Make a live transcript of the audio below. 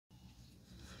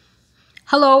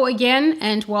Hello again,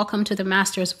 and welcome to the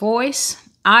Master's Voice.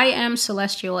 I am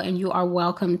Celestial, and you are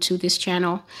welcome to this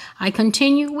channel. I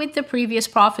continue with the previous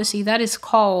prophecy that is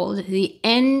called the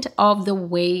end of the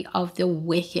way of the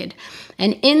wicked.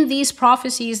 And in these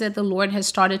prophecies that the Lord has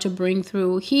started to bring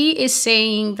through, he is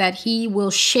saying that he will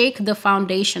shake the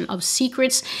foundation of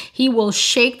secrets. He will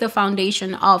shake the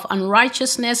foundation of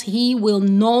unrighteousness. He will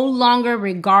no longer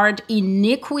regard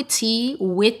iniquity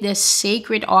with the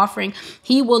sacred offering.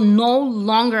 He will no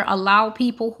longer allow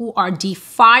people who are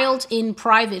defiled in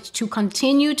private to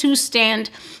continue to stand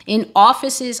in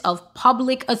offices of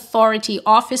public authority,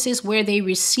 offices where they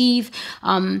receive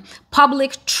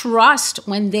public trust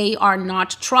when they are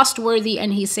not trustworthy.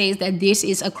 And he says that this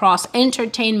is across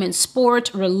entertainment,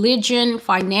 sport, religion,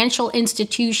 financial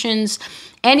institutions,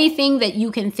 anything that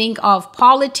you can think of,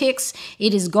 politics.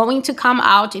 It is going to come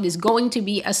out. It is going to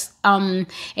be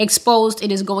exposed.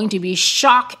 It is going to be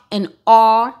shock and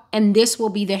awe. And this will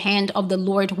be the hand of the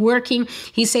Lord working.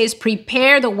 He says,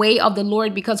 prepare the way of the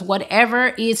Lord, because whatever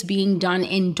is being done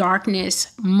in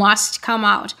darkness must come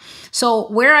out. So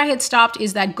where I had stopped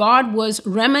is that God was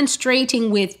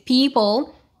remonstrating with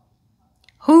people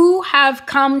who have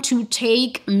come to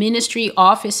take ministry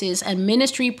offices and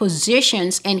ministry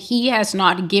positions, and he has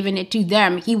not given it to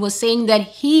them. He was saying that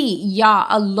he, Yah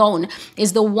alone,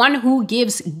 is the one who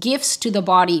gives gifts to the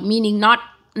body, meaning not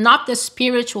the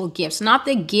spiritual gifts, not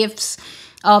the gifts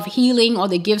of healing or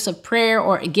the gifts of prayer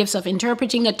or gifts of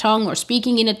interpreting a tongue or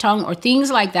speaking in a tongue or things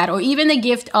like that, or even the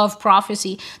gift of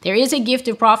prophecy. There is a gift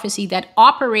of prophecy that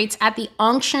operates at the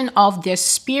unction of the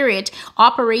Spirit,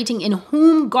 operating in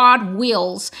whom God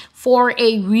wills for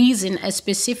a reason, a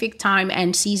specific time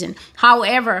and season.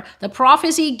 However, the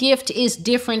prophecy gift is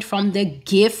different from the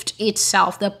gift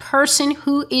itself. The person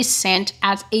who is sent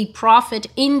as a prophet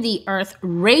in the earth,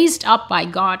 raised up by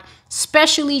God,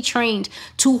 specially trained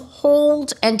to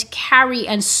hold and carry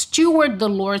and steward the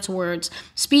Lord's words,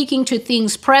 speaking to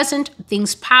things present,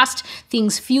 things past,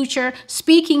 things future,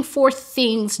 speaking forth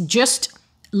things just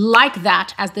like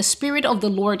that as the Spirit of the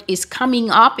Lord is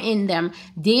coming up in them.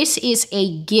 This is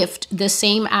a gift, the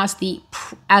same as the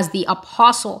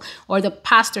apostle or the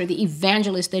pastor, the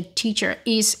evangelist, the teacher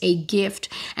is a gift.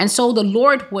 And so the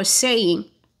Lord was saying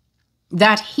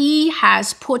that he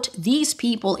has put these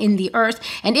people in the earth.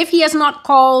 And if he has not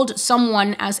called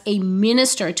someone as a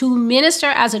minister to minister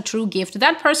as a true gift,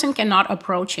 that person cannot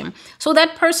approach him. So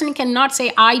that person cannot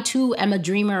say, I too am a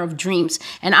dreamer of dreams,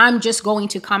 and I'm just going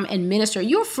to come and minister.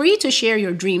 You're free to share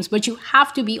your dreams, but you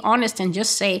have to be honest and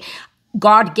just say,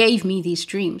 God gave me these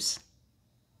dreams.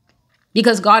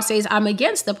 Because God says, I'm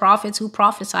against the prophets who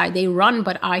prophesy. They run,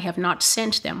 but I have not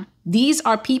sent them. These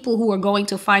are people who are going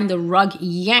to find the rug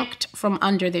yanked from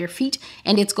under their feet.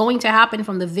 And it's going to happen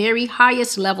from the very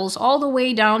highest levels all the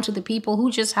way down to the people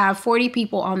who just have 40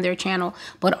 people on their channel,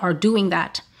 but are doing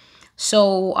that.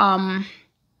 So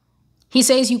he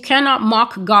says, you cannot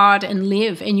mock God and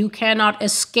live, and you cannot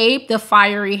escape the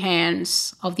fiery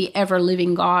hands of the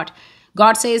ever-living God.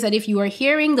 God says that if you are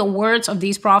hearing the words of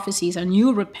these prophecies and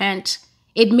you repent,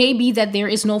 it may be that there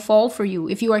is no fall for you.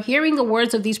 If you are hearing the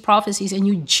words of these prophecies and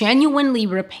you genuinely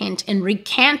repent and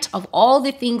recant of all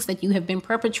the things that you have been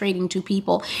perpetrating to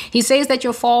people, he says that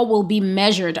your fall will be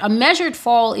measured. A measured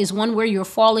fall is one where you're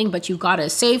falling, but you've got a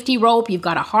safety rope, you've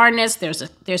got a harness, there's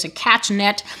a catch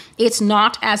net. It's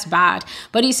not as bad.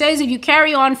 But he says if you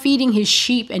carry on feeding his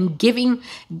sheep and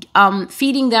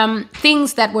feeding them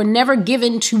things that were never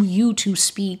given to you to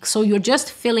speak, so you're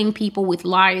just filling people with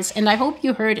lies. And I hope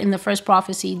you heard in the first prophecy,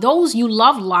 those you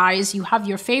love lies, you have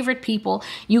your favorite people,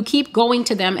 you keep going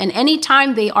to them, and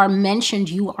anytime they are mentioned,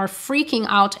 you are freaking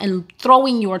out and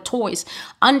throwing your toys.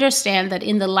 Understand that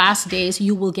in the last days,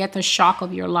 you will get the shock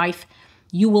of your life.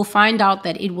 You will find out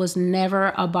that it was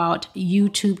never about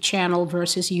YouTube channel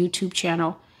versus YouTube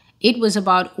channel. It was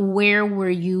about where were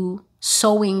you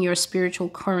sowing your spiritual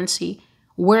currency?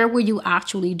 Where were you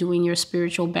actually doing your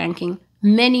spiritual banking?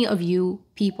 Many of you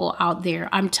people out there,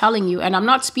 I'm telling you, and I'm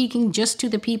not speaking just to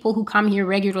the people who come here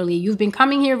regularly. You've been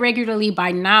coming here regularly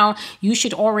by now. You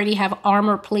should already have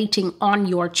armor plating on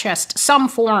your chest, some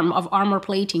form of armor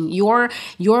plating. Your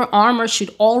armor should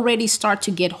already start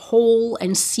to get whole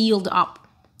and sealed up.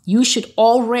 You should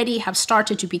already have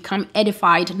started to become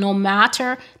edified, no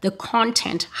matter the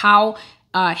content, how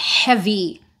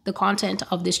heavy the content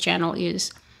of this channel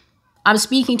is. I'm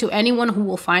speaking to anyone who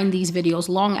will find these videos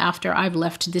long after I've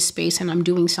left this space and I'm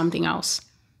doing something else.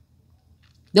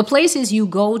 The places you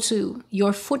go to,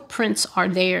 your footprints are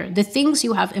there. The things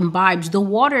you have imbibed, the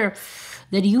water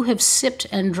that you have sipped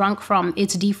and drunk from,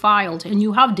 it's defiled, and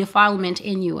you have defilement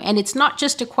in you. And it's not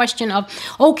just a question of,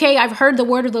 okay, I've heard the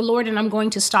word of the Lord and I'm going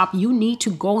to stop. You need to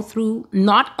go through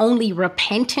not only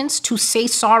repentance to say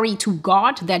sorry to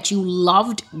God that you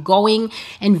loved going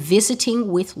and visiting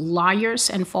with liars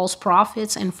and false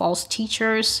prophets and false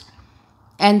teachers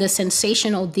and the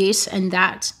sensational this and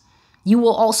that. You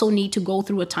will also need to go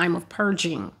through a time of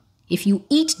purging. If you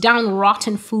eat down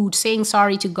rotten food, saying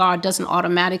sorry to God doesn't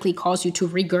automatically cause you to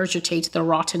regurgitate the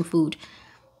rotten food.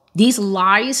 These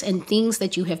lies and things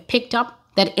that you have picked up,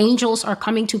 that angels are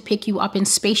coming to pick you up in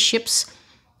spaceships,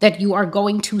 that you are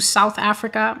going to South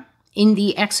Africa in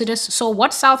the Exodus. So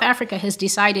what South Africa has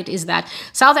decided is that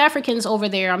South Africans over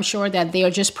there, I'm sure that they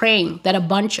are just praying that a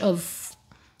bunch of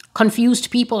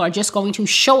confused people are just going to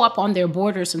show up on their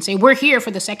borders and say, we're here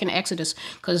for the second Exodus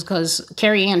because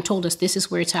Kerry Ann told us this is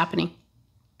where it's happening.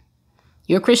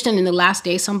 You're a Christian in the last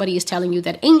days. Somebody is telling you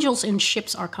that angels in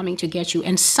ships are coming to get you.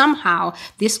 And somehow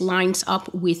this lines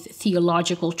up with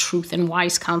theological truth and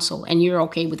wise counsel. And you're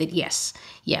okay with it.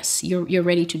 Yes, you're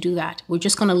ready to do that. We're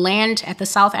just going to land at the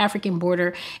South African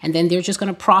border. And then they're just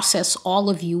going to process all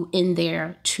of you in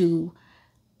there to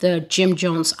the Jim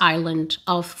Jones Island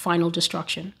of final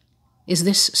destruction. Is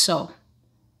this so?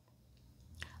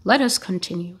 Let us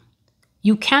continue.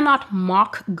 You cannot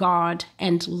mock God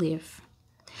and live.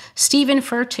 Stephen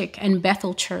Furtick and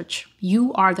Bethel Church,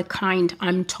 you are the kind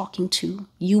I'm talking to.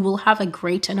 You will have a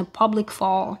great and a public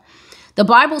fall. The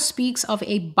Bible speaks of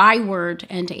a byword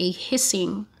and a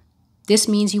hissing. This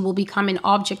means you will become an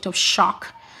object of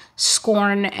shock,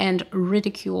 scorn, and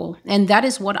ridicule. And that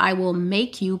is what I will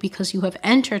make you because you have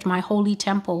entered my holy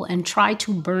temple and tried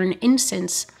to burn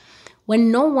incense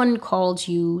when no one called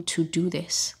you to do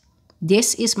this.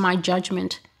 This is my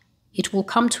judgment. It will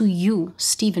come to you,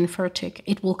 Stephen Furtick.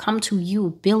 It will come to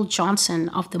you, Bill Johnson,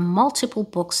 of the multiple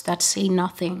books that say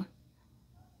nothing.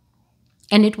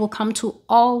 And it will come to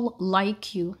all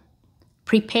like you.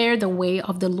 Prepare the way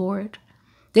of the Lord.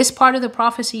 This part of the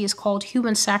prophecy is called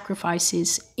human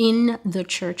sacrifices in the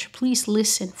church. Please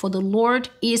listen, for the Lord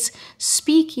is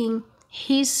speaking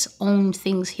his own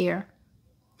things here.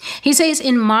 He says,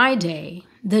 in my day,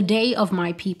 the day of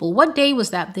my people. What day was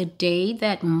that? The day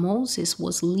that Moses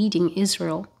was leading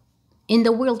Israel in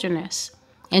the wilderness.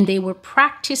 And they were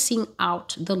practicing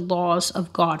out the laws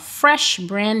of God, fresh,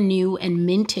 brand new, and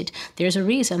minted. There's a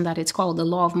reason that it's called the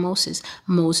law of Moses.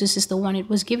 Moses is the one it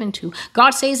was given to.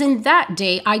 God says, in that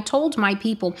day, I told my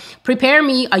people, prepare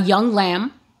me a young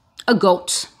lamb, a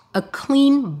goat, a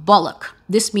clean bullock.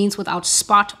 This means without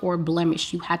spot or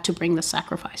blemish. You had to bring the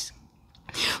sacrifice.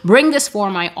 Bring this for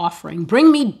my offering.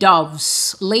 Bring me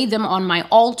doves. Lay them on my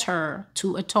altar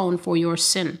to atone for your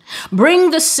sin.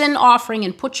 Bring the sin offering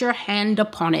and put your hand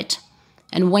upon it.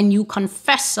 And when you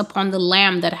confess upon the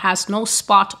lamb that has no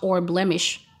spot or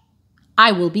blemish,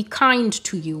 I will be kind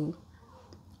to you.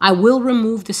 I will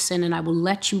remove the sin and I will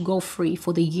let you go free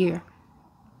for the year.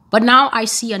 But now I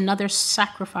see another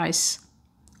sacrifice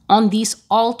on these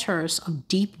altars of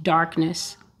deep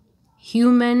darkness.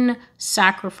 Human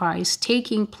sacrifice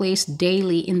taking place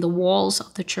daily in the walls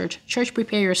of the church. Church,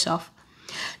 prepare yourself.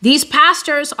 These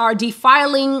pastors are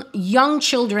defiling young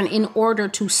children in order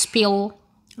to spill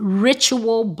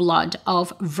ritual blood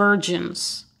of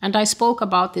virgins. And I spoke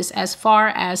about this as far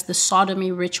as the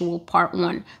sodomy ritual part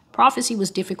 1. Prophecy was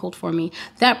difficult for me.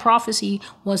 That prophecy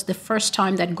was the first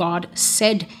time that God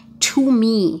said to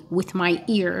me with my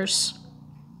ears,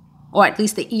 or at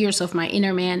least the ears of my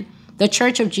inner man, the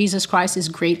Church of Jesus Christ is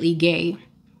greatly gay.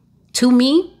 To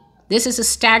me, this is a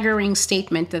staggering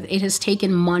statement that it has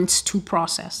taken months to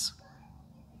process.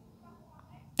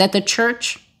 That the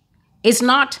church is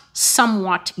not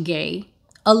somewhat gay,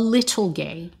 a little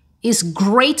gay, is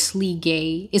greatly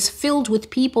gay, is filled with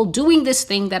people doing this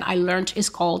thing that I learned is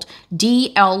called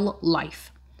DL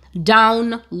life,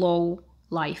 down low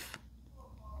life.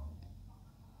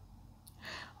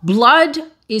 Blood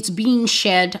is being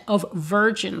shed of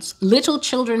virgins, little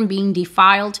children being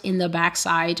defiled in the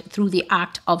backside through the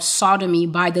act of sodomy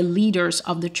by the leaders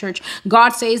of the church. God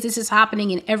says this is happening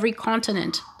in every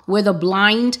continent where the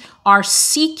blind are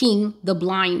seeking the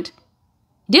blind.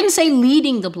 Didn't say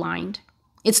leading the blind.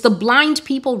 It's the blind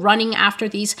people running after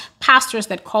these pastors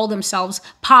that call themselves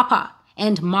Papa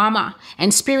and Mama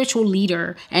and spiritual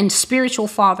leader and spiritual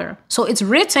father. So it's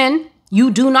written, you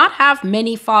do not have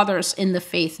many fathers in the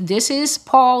faith. This is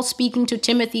Paul speaking to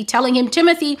Timothy, telling him,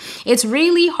 Timothy, it's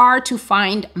really hard to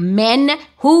find men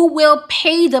who will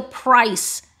pay the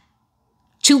price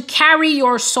to carry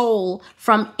your soul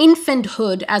from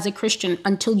infanthood as a Christian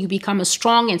until you become a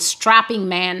strong and strapping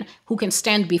man who can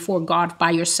stand before God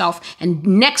by yourself and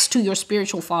next to your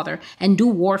spiritual father and do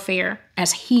warfare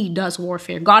as he does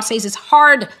warfare. God says it's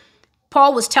hard.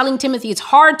 Paul was telling Timothy it's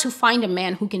hard to find a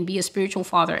man who can be a spiritual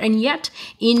father. And yet,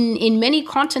 in many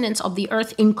continents of the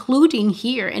earth, including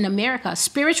here in America,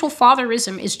 spiritual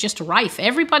fatherism is just rife.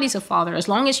 Everybody's a father. As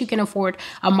long as you can afford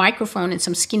a microphone and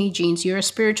some skinny jeans, you're a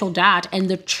spiritual dad. And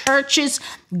the churches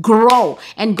grow.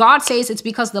 And God says it's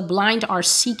because the blind are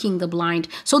seeking the blind.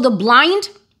 So the blind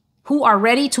who are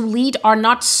ready to lead are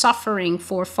not suffering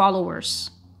for followers.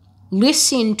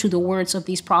 Listen to the words of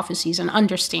these prophecies and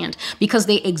understand, because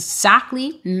they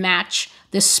exactly match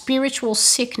the spiritual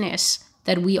sickness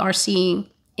that we are seeing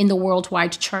in the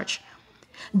worldwide church.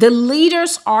 The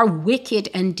leaders are wicked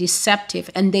and deceptive,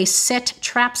 and they set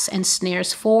traps and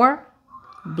snares for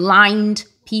blind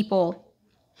people.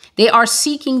 They are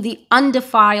seeking the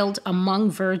undefiled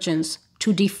among virgins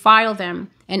to defile them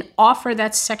and offer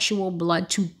that sexual blood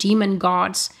to demon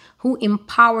gods, who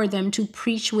empower them to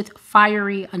preach with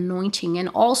fiery anointing and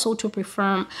also to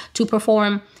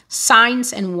perform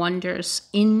signs and wonders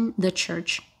in the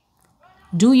church.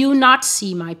 Do you not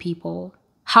see, my people,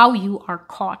 how you are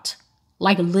caught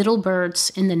like little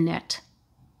birds in the net?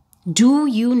 Do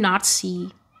you not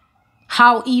see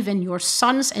how even your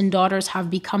sons and daughters have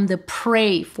become the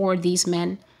prey for these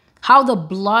men? How the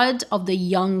blood of the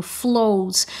young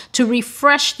flows to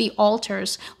refresh the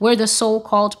altars where the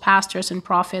so-called pastors and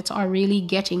prophets are really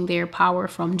getting their power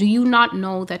from. Do you not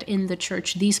know that in the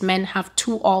church, these men have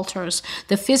two altars?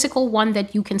 The physical one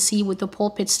that you can see with the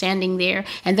pulpit standing there.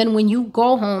 And then when you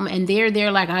go home and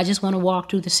they're like, I just want to walk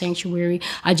through the sanctuary.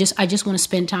 I just want to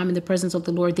spend time in the presence of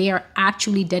the Lord. They are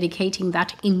actually dedicating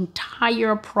that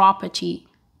entire property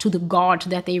to the God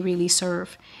that they really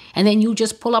serve. And then you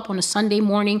just pull up on a Sunday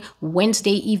morning,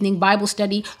 Wednesday evening Bible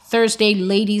study, Thursday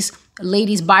ladies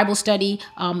Bible study,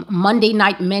 Monday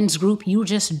night men's group. You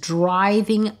just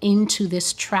driving into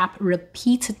this trap,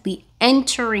 repeatedly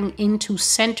entering into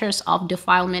centers of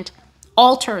defilement,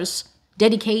 altars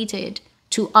dedicated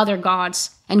to other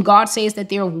gods. And God says that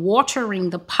they're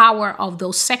watering the power of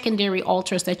those secondary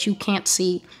altars that you can't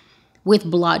see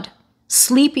with blood,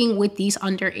 sleeping with these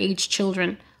underage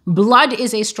children. Blood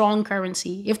is a strong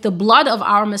currency. If the blood of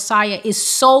our Messiah is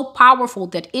so powerful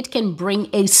that it can bring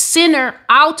a sinner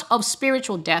out of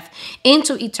spiritual death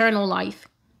into eternal life,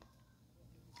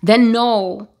 then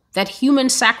know that human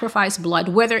sacrifice blood,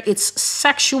 whether it's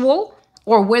sexual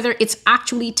or whether it's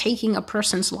actually taking a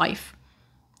person's life,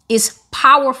 is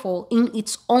powerful in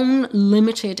its own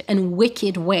limited and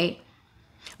wicked way.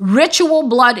 Ritual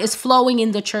blood is flowing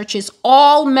in the churches.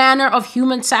 All manner of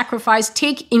human sacrifice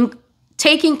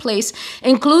taking place,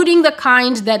 including the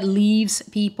kind that leaves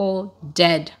people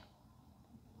dead.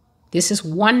 This is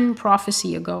one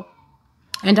prophecy ago.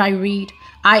 And I read,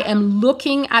 I am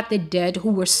looking at the dead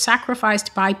who were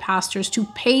sacrificed by pastors to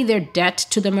pay their debt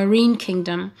to the marine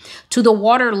kingdom, to the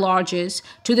water lodges,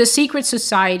 to the secret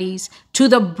societies, to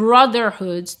the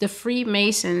brotherhoods, the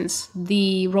Freemasons,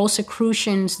 the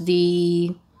Rosicrucians,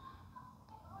 the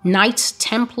Knights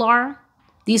Templar.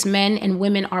 These men and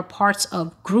women are parts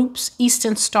of groups,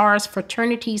 Eastern Stars,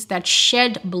 fraternities that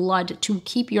shed blood to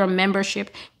keep your membership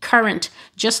current,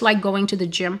 just like going to the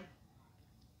gym.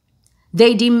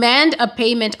 They demand a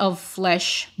payment of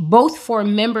flesh, both for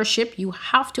membership. You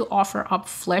have to offer up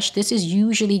flesh. This is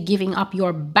usually giving up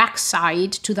your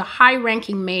backside to the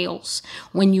high-ranking males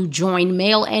when you join,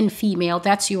 male and female.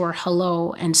 That's your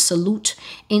hello and salute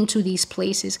into these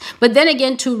places. But then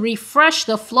again, to refresh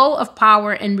the flow of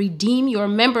power and redeem your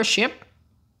membership,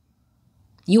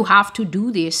 you have to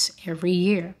do this every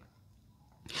year.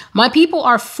 My people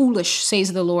are foolish,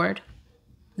 says the Lord.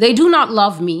 They do not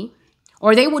love me,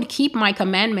 or they would keep my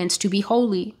commandments to be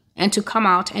holy and to come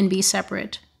out and be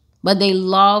separate. But they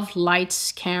love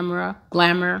lights, camera,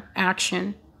 glamour,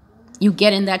 action. You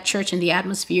get in that church and the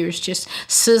atmosphere is just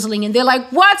sizzling and they're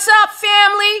like, what's up,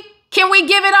 family? Can we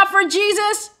give it up for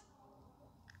Jesus?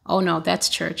 Oh no, that's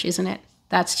church, isn't it?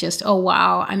 That's just, oh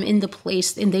wow, I'm in the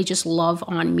place and they just love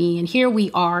on me. And here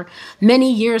we are many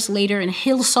years later and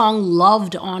Hillsong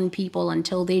loved on people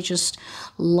until they just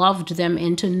loved them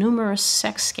into numerous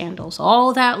sex scandals.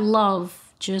 All that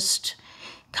love just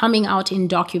coming out in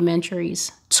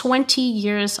documentaries. 20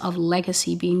 years of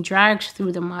legacy being dragged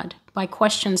through the mud by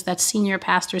questions that senior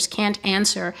pastors can't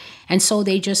answer. And so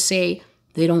they just say,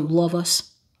 they don't love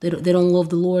us. They don't love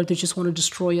the Lord. They just want to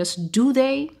destroy us. Do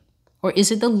they? Or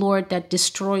is it the Lord that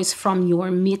destroys from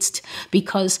your midst,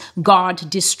 because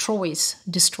God destroys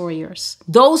destroyers?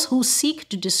 Those who seek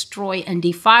to destroy and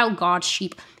defile God's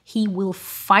sheep, he will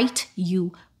fight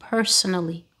you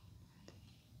personally.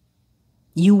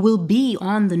 You will be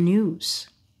on the news.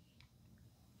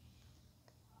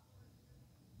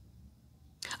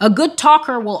 A good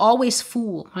talker will always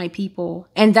fool my people,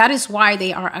 and that is why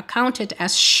they are accounted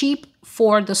as sheep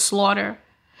for the slaughter.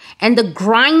 And the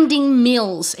grinding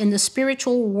mills in the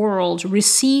spiritual world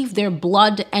receive their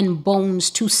blood and bones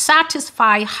to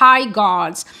satisfy high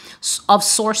gods of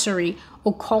sorcery,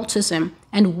 occultism,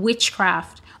 and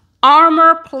witchcraft.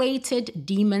 Armor-plated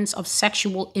demons of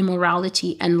sexual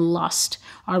immorality and lust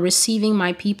are receiving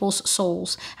my people's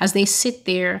souls as they sit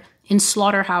there in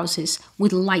slaughterhouses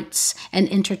with lights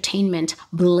and entertainment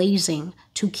blazing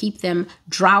to keep them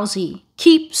drowsy.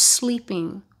 Keep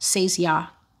sleeping, says Yah,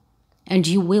 and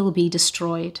you will be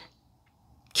destroyed.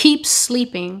 Keep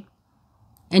sleeping,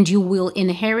 and you will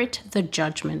inherit the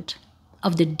judgment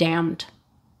of the damned.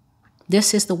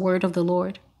 This is the word of the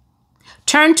Lord.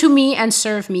 Turn to me and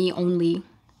serve me only.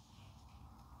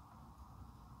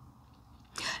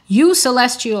 You,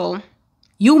 celestial,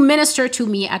 you minister to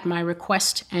me at my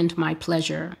request and my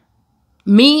pleasure.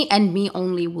 Me and me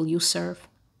only will you serve.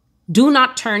 Do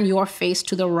not turn your face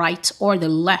to the right or the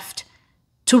left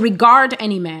to regard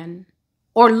any man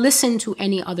or listen to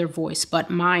any other voice but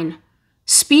mine.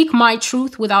 Speak my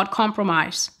truth without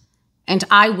compromise, and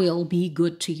I will be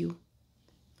good to you.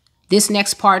 This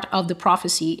next part of the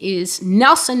prophecy is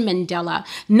Nelson Mandela.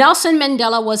 Nelson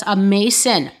Mandela was a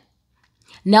Mason.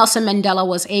 Nelson Mandela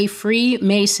was a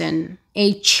Freemason,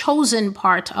 a chosen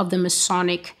part of the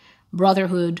Masonic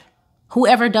brotherhood.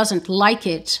 Whoever doesn't like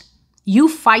it, you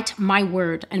fight my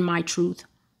word and my truth.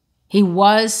 He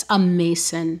was a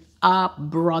Mason, a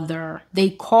brother.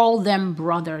 They call them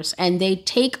brothers, and they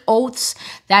take oaths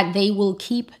that they will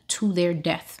keep to their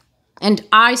death. And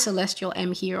I, Celestial,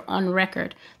 am here on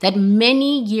record that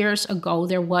many years ago,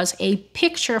 there was a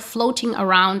picture floating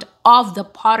around of the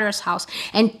potter's house,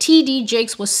 and T.D.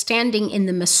 Jakes was standing in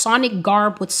the Masonic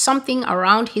garb with something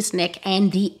around his neck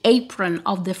and the apron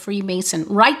of the Freemason.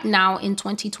 Right now in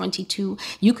 2022,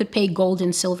 you could pay gold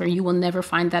and silver. You will never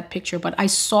find that picture, but I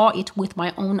saw it with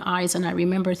my own eyes, and I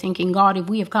remember thinking, God, if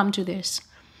we have come to this,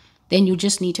 then you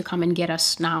just need to come and get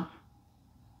us now.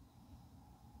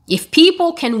 If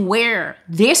people can wear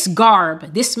this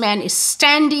garb, this man is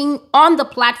standing on the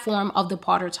platform of the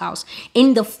potter's house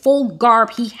in the full garb.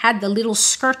 He had the little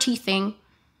skirty thing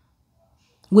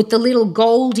with the little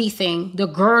goldy thing, the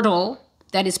girdle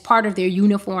that is part of their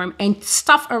uniform, and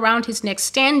stuff around his neck,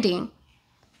 standing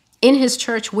in his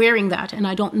church wearing that. And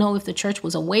I don't know if the church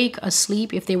was awake,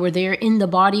 asleep, if they were there in the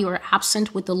body or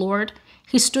absent with the Lord.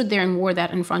 He stood there and wore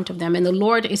that in front of them. And the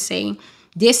Lord is saying,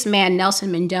 this man, Nelson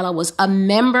Mandela, was a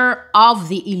member of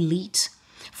the elite.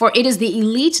 For it is the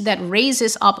elite that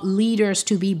raises up leaders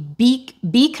to be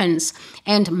beacons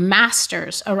and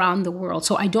masters around the world.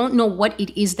 So I don't know what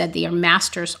it is that they are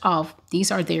masters of.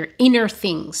 These are their inner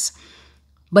things.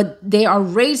 But they are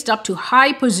raised up to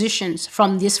high positions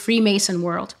from this Freemason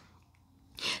world.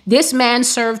 This man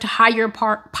served higher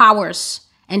powers,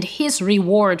 and his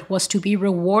reward was to be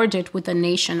rewarded with the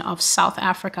nation of South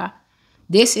Africa.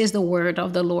 This is the word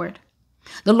of the Lord.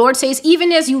 The Lord says,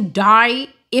 even as you die,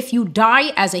 if you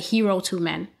die as a hero to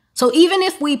men. So even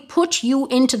if we put you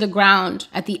into the ground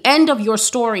at the end of your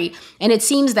story, and it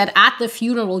seems that at the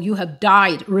funeral you have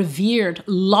died, revered,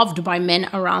 loved by men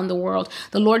around the world,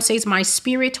 the Lord says, my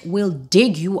spirit will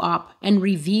dig you up and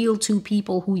reveal to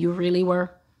people who you really were.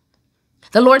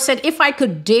 The Lord said, if I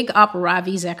could dig up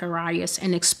Ravi Zacharias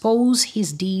and expose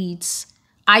his deeds,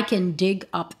 I can dig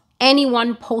up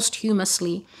anyone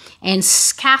posthumously and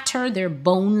scatter their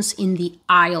bones in the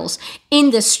aisles,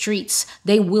 in the streets.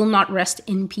 They will not rest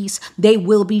in peace. They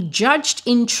will be judged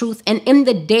in truth. And in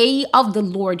the day of the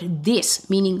Lord, this,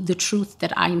 meaning the truth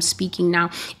that I am speaking now,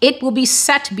 it will be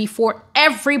set before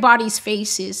everybody's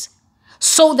faces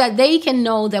so that they can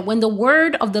know that when the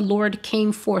word of the Lord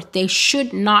came forth, they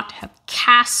should not have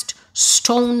cast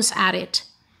stones at it.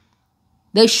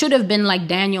 They should have been like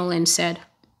Daniel and said,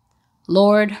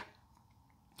 Lord,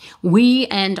 we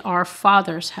and our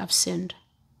fathers have sinned.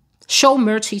 Show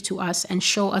mercy to us and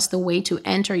show us the way to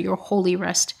enter your holy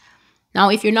rest. Now,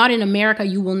 if you're not in America,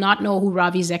 you will not know who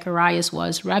Ravi Zacharias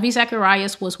was. Ravi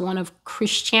Zacharias was one of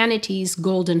Christianity's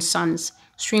golden sons,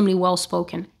 extremely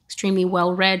well-spoken, extremely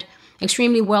well-read,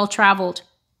 extremely well-traveled,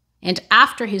 and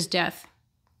after his death,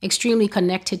 extremely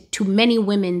connected to many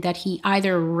women that he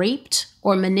either raped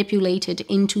or manipulated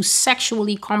into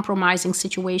sexually compromising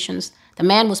situations. The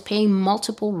man was paying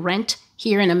multiple rent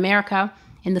here in America,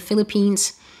 in the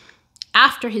Philippines.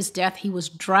 After his death, he was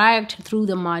dragged through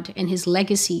the mud, and his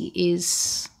legacy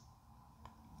is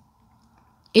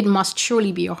It must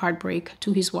surely be a heartbreak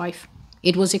to his wife.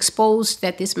 It was exposed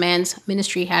that this man's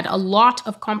ministry had a lot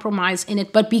of compromise in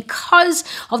it, but because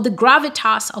of the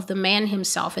gravitas of the man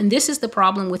himself, and this is the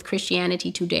problem with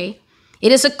Christianity today,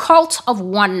 it is a cult of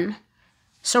one,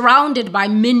 surrounded by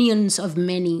minions of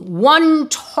many, one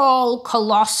tall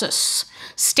colossus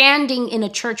standing in a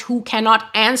church who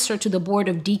cannot answer to the board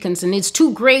of deacons and is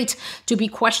too great to be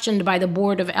questioned by the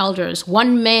board of elders,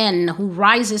 one man who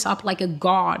rises up like a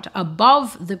god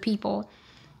above the people,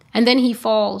 and then he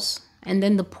falls. And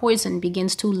then the poison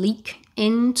begins to leak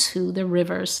into the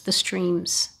rivers, the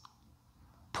streams.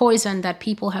 Poison that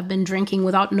people have been drinking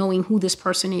without knowing who this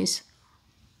person is.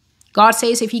 God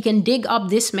says if he can dig up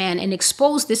this man and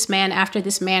expose this man after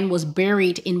this man was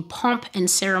buried in pomp and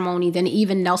ceremony, then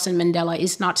even Nelson Mandela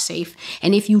is not safe.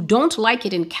 And if you don't like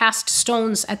it and cast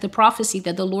stones at the prophecy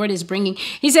that the Lord is bringing,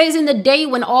 he says in the day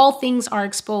when all things are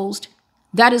exposed,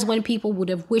 that is when people would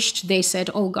have wished they said,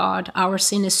 oh God, our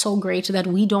sin is so great that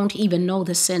we don't even know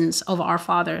the sins of our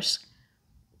fathers.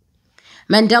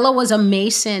 Mandela was a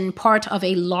Mason, part of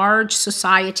a large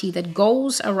society that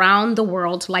goes around the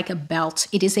world like a belt.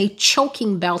 It is a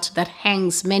choking belt that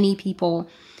hangs many people,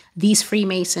 these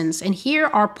Freemasons. And here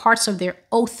are parts of their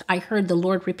oath I heard the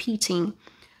Lord repeating.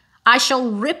 I shall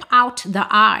rip out the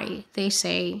eye, they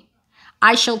say.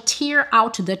 I shall tear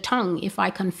out the tongue if I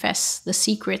confess the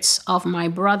secrets of my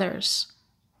brothers.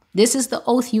 This is the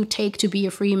oath you take to be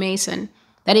a Freemason,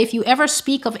 that if you ever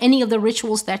speak of any of the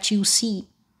rituals that you see,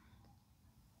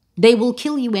 they will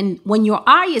kill you. And when your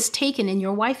eye is taken and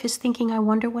your wife is thinking, I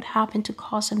wonder what happened to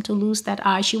cause him to lose that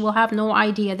eye, she will have no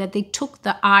idea that they took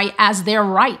the eye as their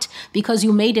right because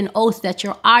you made an oath that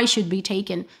your eye should be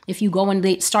taken. If you go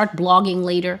and start blogging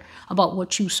later about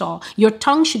what you saw, your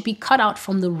tongue should be cut out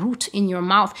from the root in your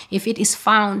mouth if it is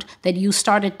found that you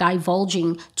started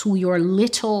divulging to your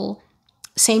little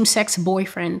same-sex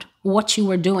boyfriend what you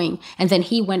were doing, and then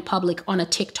he went public on a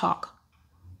TikTok.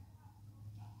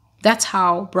 That's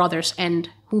how brothers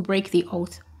end, who break the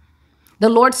oath. The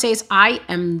Lord says, I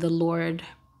am the Lord.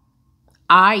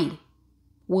 I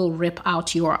will rip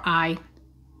out your eye.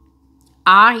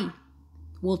 I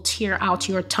will tear out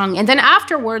your tongue. And then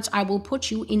afterwards, I will put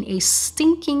you in a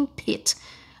stinking pit,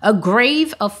 a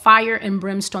grave of fire and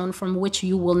brimstone from which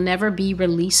you will never be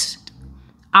released.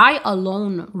 I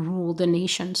alone rule the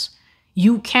nations.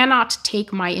 You cannot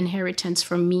take my inheritance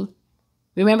from me.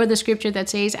 Remember the scripture that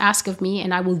says, ask of me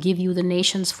and I will give you the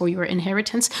nations for your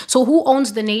inheritance. So who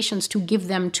owns the nations to give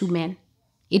them to men?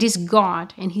 It is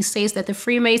God. And he says that the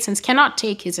Freemasons cannot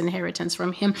take his inheritance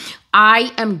from him.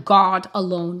 I am God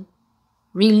alone.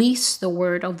 Release the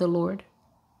word of the Lord.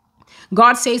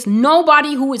 God says,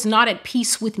 nobody who is not at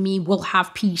peace with me will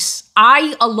have peace.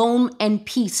 I alone am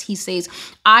peace, he says.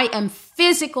 I am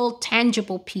physical,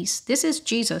 tangible peace. This is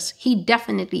Jesus. He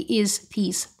definitely is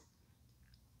peace.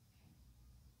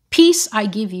 Peace I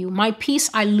give you, my peace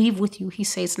I leave with you, he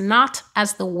says, not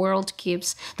as the world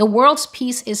gives. The world's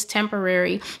peace is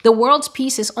temporary. The world's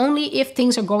peace is only if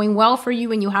things are going well for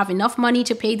you and you have enough money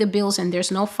to pay the bills and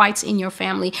there's no fights in your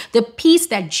family. The peace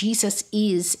that Jesus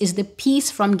is the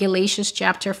peace from Galatians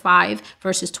chapter 5,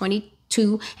 verses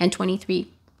 22 and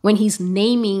 23, when he's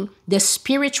naming the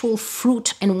spiritual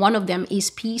fruit and one of them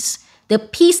is peace. The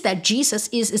peace that Jesus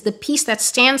is the peace that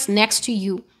stands next to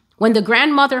you. When the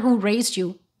grandmother who raised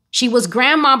you, she was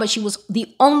grandma, but she was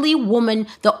the only woman,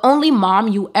 the only mom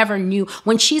you ever knew.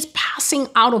 When she's passing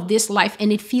out of this life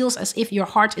and it feels as if your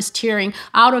heart is tearing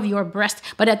out of your breast,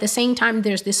 but at the same time,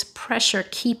 there's this pressure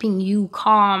keeping you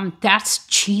calm. That's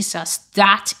Jesus.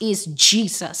 That is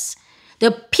Jesus.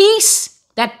 The peace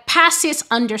that passes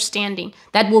understanding,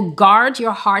 that will guard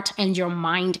your heart and your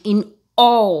mind in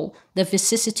all the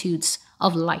vicissitudes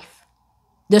of life.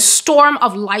 The storm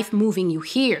of life moving you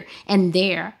here and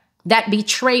there. That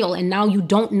betrayal, and now you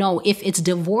don't know if it's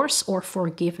divorce or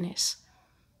forgiveness.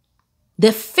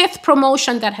 The fifth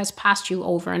promotion that has passed you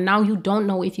over, and now you don't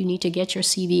know if you need to get your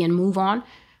CV and move on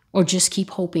or just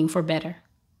keep hoping for better.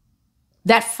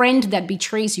 That friend that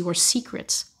betrays your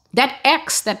secrets. That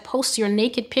ex that posts your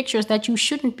naked pictures that you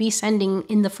shouldn't be sending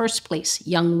in the first place.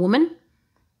 Young woman,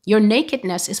 your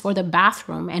nakedness is for the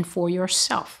bathroom and for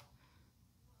yourself.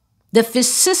 The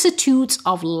vicissitudes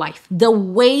of life, the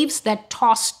waves that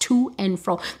toss to and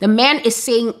fro. The man is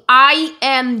saying, I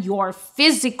am your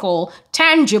physical,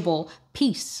 tangible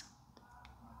peace,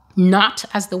 not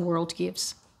as the world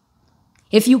gives.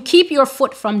 If you keep your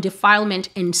foot from defilement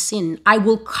and sin, I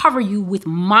will cover you with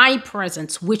my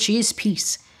presence, which is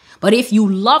peace. But if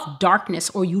you love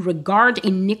darkness or you regard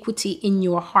iniquity in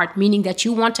your heart, meaning that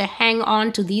you want to hang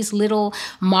on to these little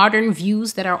modern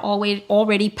views that are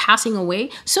already passing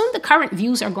away, soon the current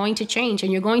views are going to change,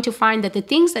 and you're going to find that the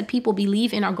things that people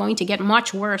believe in are going to get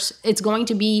much worse. It's going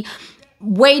to be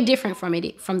way different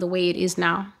from the way it is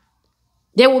now.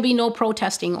 There will be no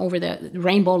protesting over the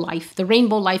rainbow life. The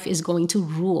rainbow life is going to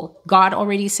rule. God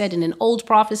already said in an old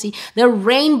prophecy, the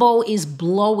rainbow is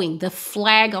blowing. The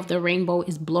flag of the rainbow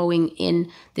is blowing in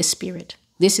the spirit.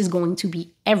 This is going to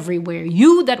be everywhere.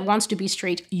 You that wants to be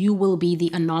straight, you will be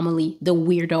the anomaly, the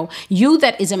weirdo. You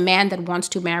that is a man that wants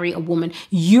to marry a woman,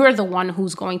 you're the one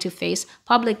who's going to face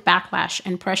public backlash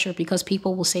and pressure because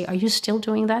people will say, are you still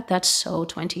doing that? That's so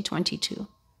 2022.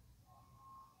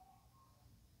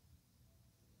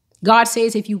 God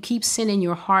says if you keep sin in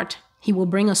your heart, he will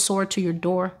bring a sword to your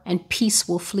door and peace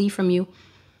will flee from you.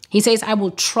 He says, I will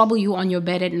trouble you on your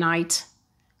bed at night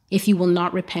if you will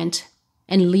not repent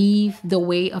and leave the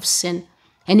way of sin.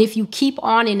 And if you keep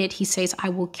on in it, he says, I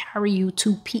will carry you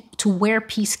to where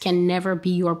peace can never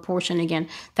be your portion again.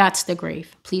 That's the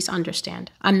grave. Please understand.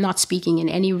 I'm not speaking in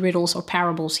any riddles or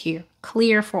parables here.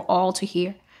 Clear for all to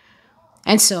hear.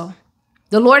 And so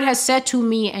the Lord has said to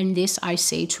me, and this I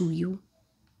say to you,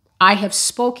 I have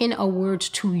spoken a word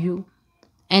to you,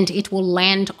 and it will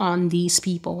land on these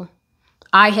people.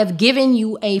 I have given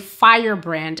you a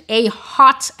firebrand, a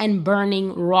hot and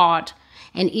burning rod,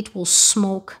 and it will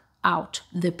smoke out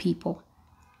the people.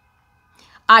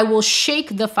 I will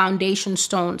shake the foundation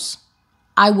stones.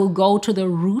 I will go to the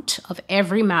root of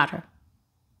every matter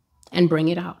and bring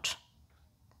it out.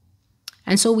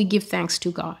 And so we give thanks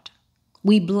to God.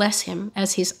 We bless him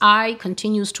as his eye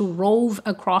continues to rove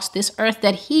across this earth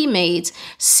that he made,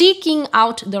 seeking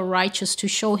out the righteous to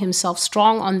show himself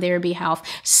strong on their behalf,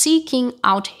 seeking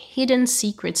out hidden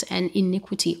secrets and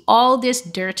iniquity, all this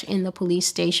dirt in the police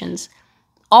stations,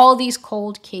 all these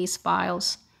cold case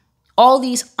files, all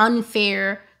these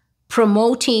unfair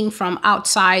promoting from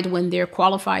outside when they're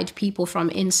qualified people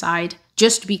from inside,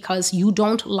 just because you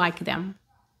don't like them.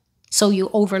 So you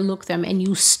overlook them and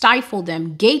you stifle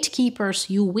them. Gatekeepers,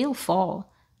 you will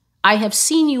fall. I have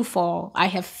seen you fall. I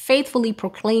have faithfully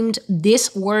proclaimed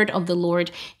this word of the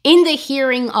Lord in the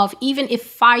hearing of, even if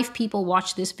 5 people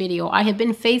watch this video, I have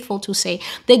been faithful to say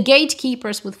the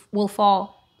gatekeepers will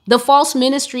fall. The false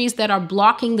ministries that are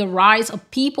blocking the rise of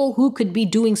people who could be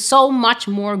doing so much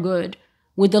more good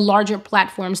with the larger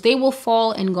platforms, they will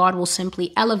fall and God will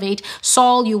simply elevate.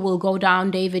 Saul, you will go down.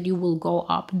 David, you will go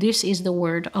up. This is the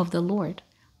word of the Lord.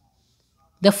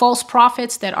 The false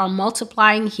prophets that are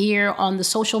multiplying here on the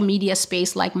social media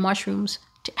space like mushrooms,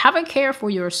 have a care for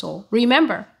your soul.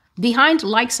 Remember, behind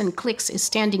likes and clicks is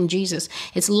standing Jesus.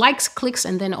 It's likes, clicks,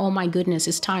 and then, oh my goodness,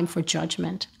 it's time for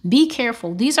judgment. Be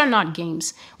careful. These are not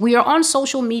games. We are on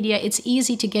social media. It's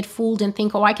easy to get fooled and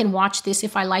think, oh, I can watch this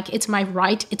if I like. It's my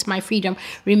right. It's my freedom.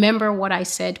 Remember what I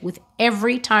said. With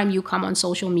every time you come on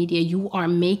social media, you are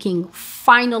making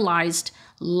finalized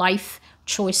life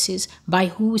choices by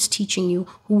who is teaching you,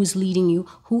 who is leading you,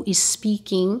 who is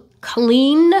speaking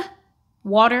clean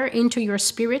water into your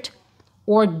spirit,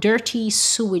 or dirty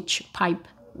sewage pipe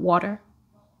water.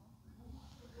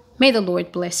 May the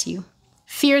Lord bless you.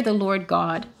 Fear the Lord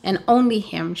God, and only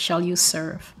him shall you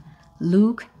serve.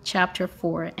 Luke chapter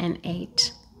 4 and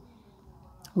 8.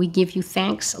 We give you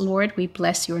thanks, Lord. We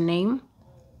bless your name.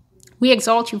 We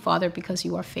exalt you, Father, because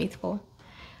you are faithful.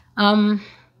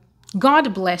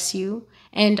 God bless you.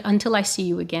 And until I see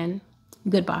you again,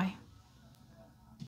 goodbye.